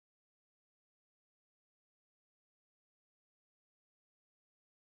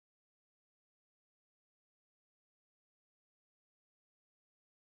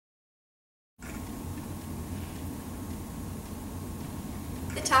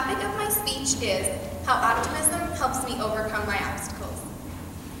topic of my speech is how optimism helps me overcome my obstacles.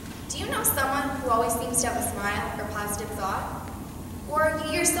 Do you know someone who always seems to have a smile or positive thought? Or are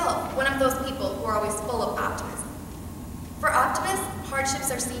you yourself one of those people who are always full of optimism? For optimists,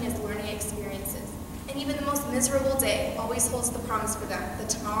 hardships are seen as learning experiences, and even the most miserable day always holds the promise for them that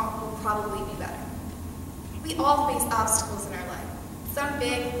tomorrow will probably be better. We all face obstacles in our life, some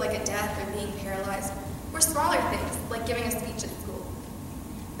big, like a death or being paralyzed, or smaller things, like giving a speech at school.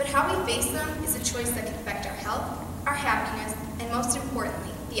 But how we face them is a choice that can affect our health, our happiness, and most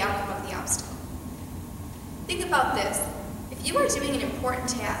importantly, the outcome of the obstacle. Think about this. If you are doing an important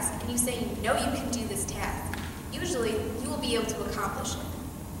task and you say you know you can do this task, usually you will be able to accomplish it.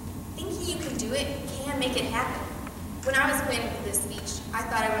 Thinking you can do it can make it happen. When I was planning for this speech, I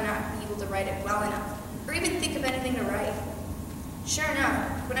thought I would not be able to write it well enough, or even think of anything to write. Sure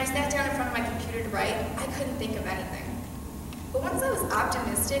enough, when I sat down in front of my computer to write, I couldn't think of anything. But once I was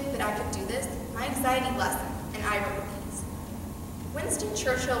optimistic that I could do this, my anxiety lessened, and I wrote a piece. Winston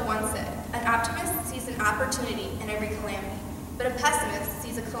Churchill once said, "An optimist sees an opportunity in every calamity, but a pessimist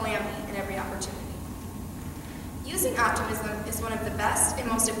sees a calamity in every opportunity." Using optimism is one of the best and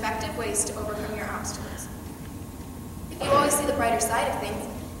most effective ways to overcome your obstacles. If you always see the brighter side of things,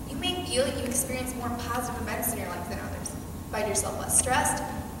 you may feel that you experience more positive events in your life than others, find yourself less stressed,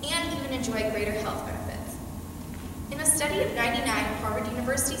 and even enjoy greater health benefits. In a study of 99 Harvard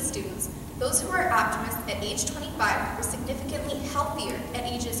University students, those who were optimists at age 25 were significantly healthier at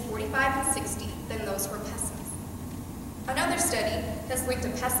ages 45 and 60 than those who were pessimists. Another study has linked a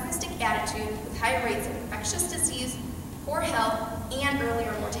pessimistic attitude with higher rates of infectious disease, poor health, and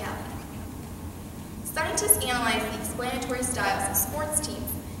earlier mortality. Scientists analyzed the explanatory styles of sports teams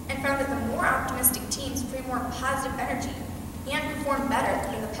and found that the more optimistic teams bring more positive energy and perform better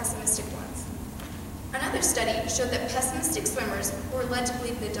than the pessimistic ones. Another study showed that pessimistic swimmers who were led to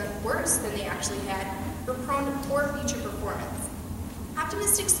believe they'd done worse than they actually had were prone to poor future performance.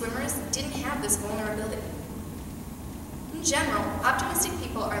 Optimistic swimmers didn't have this vulnerability. In general, optimistic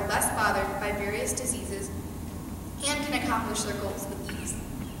people are less bothered by various diseases and can accomplish their goals with ease.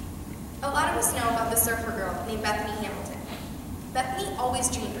 A lot of us know about the surfer girl named Bethany Hamilton. Bethany always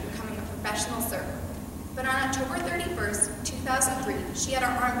dreamed of becoming a professional surfer, but on October 31st, 2003, she had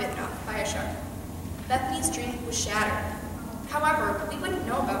her arm bitten off by a shark. Bethany's dream was shattered. However, we wouldn't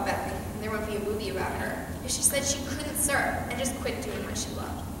know about Bethany, and there wouldn't be a movie about her, if she said she couldn't surf and just quit doing what she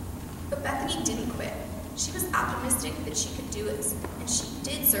loved. But Bethany didn't quit. She was optimistic that she could do it, and she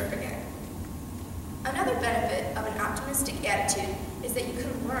did surf again. Another benefit of an optimistic attitude is that you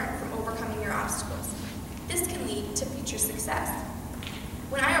can learn from overcoming your obstacles. This can lead to future success.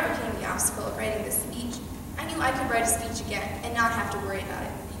 When I overcame the obstacle of writing this speech, I knew I could write a speech again and not have to worry about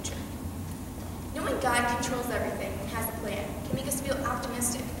it in the future. Knowing God controls everything and has a plan can make us feel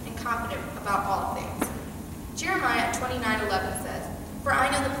optimistic and confident about all things. Jeremiah 29:11 says, "For I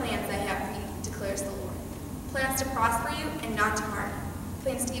know the plans I have for you, declares the Lord. Plans to prosper you and not to harm you,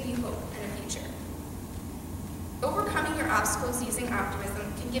 plans to give you hope and a future." Overcoming your obstacles using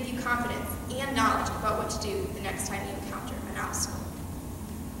optimism can give you confidence and knowledge about what to do the next time you encounter an obstacle.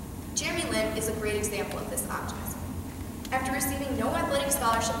 Jeremy Lin is a great example of this optimism. After receiving no athletic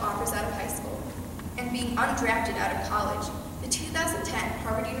scholarship offers out of high school and being undrafted out of college, the 2010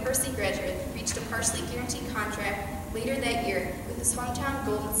 Harvard University graduate reached a partially guaranteed contract later that year with his hometown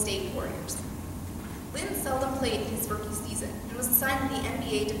Golden State Warriors. Lin seldom played his rookie season and was assigned to the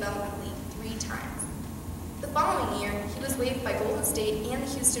NBA Development League 3 times. The following year, he was waived by Golden State and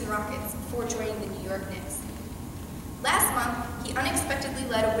the Houston Rockets before joining the New York Knicks. Last month, he unexpectedly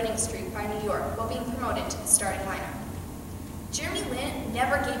led a winning streak by New York while being promoted to the starting lineup. Jeremy Lin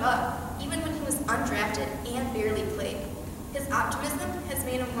never gave up, even when he was undrafted and barely played. His optimism has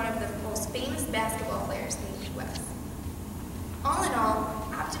made him one of the most famous basketball players in the U.S. All in all,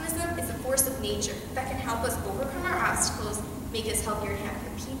 optimism is a force of nature that can help us overcome our obstacles, make us healthier and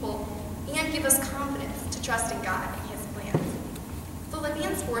happier people, and give us confidence to trust in God and His plans.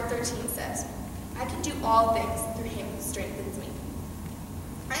 Philippians 4:13 says, "I can do all things through Him who strengthens me."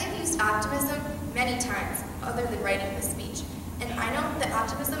 I have used optimism many times other than writing this speech, and I know that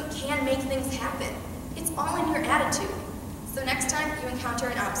optimism can make things happen. It's all in your attitude. So next time you encounter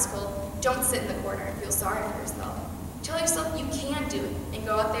an obstacle, don't sit in the corner and feel sorry for yourself. Tell yourself you can do it and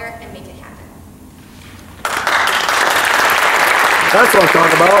go out there and make it happen. That's what I'm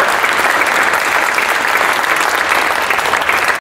talking about.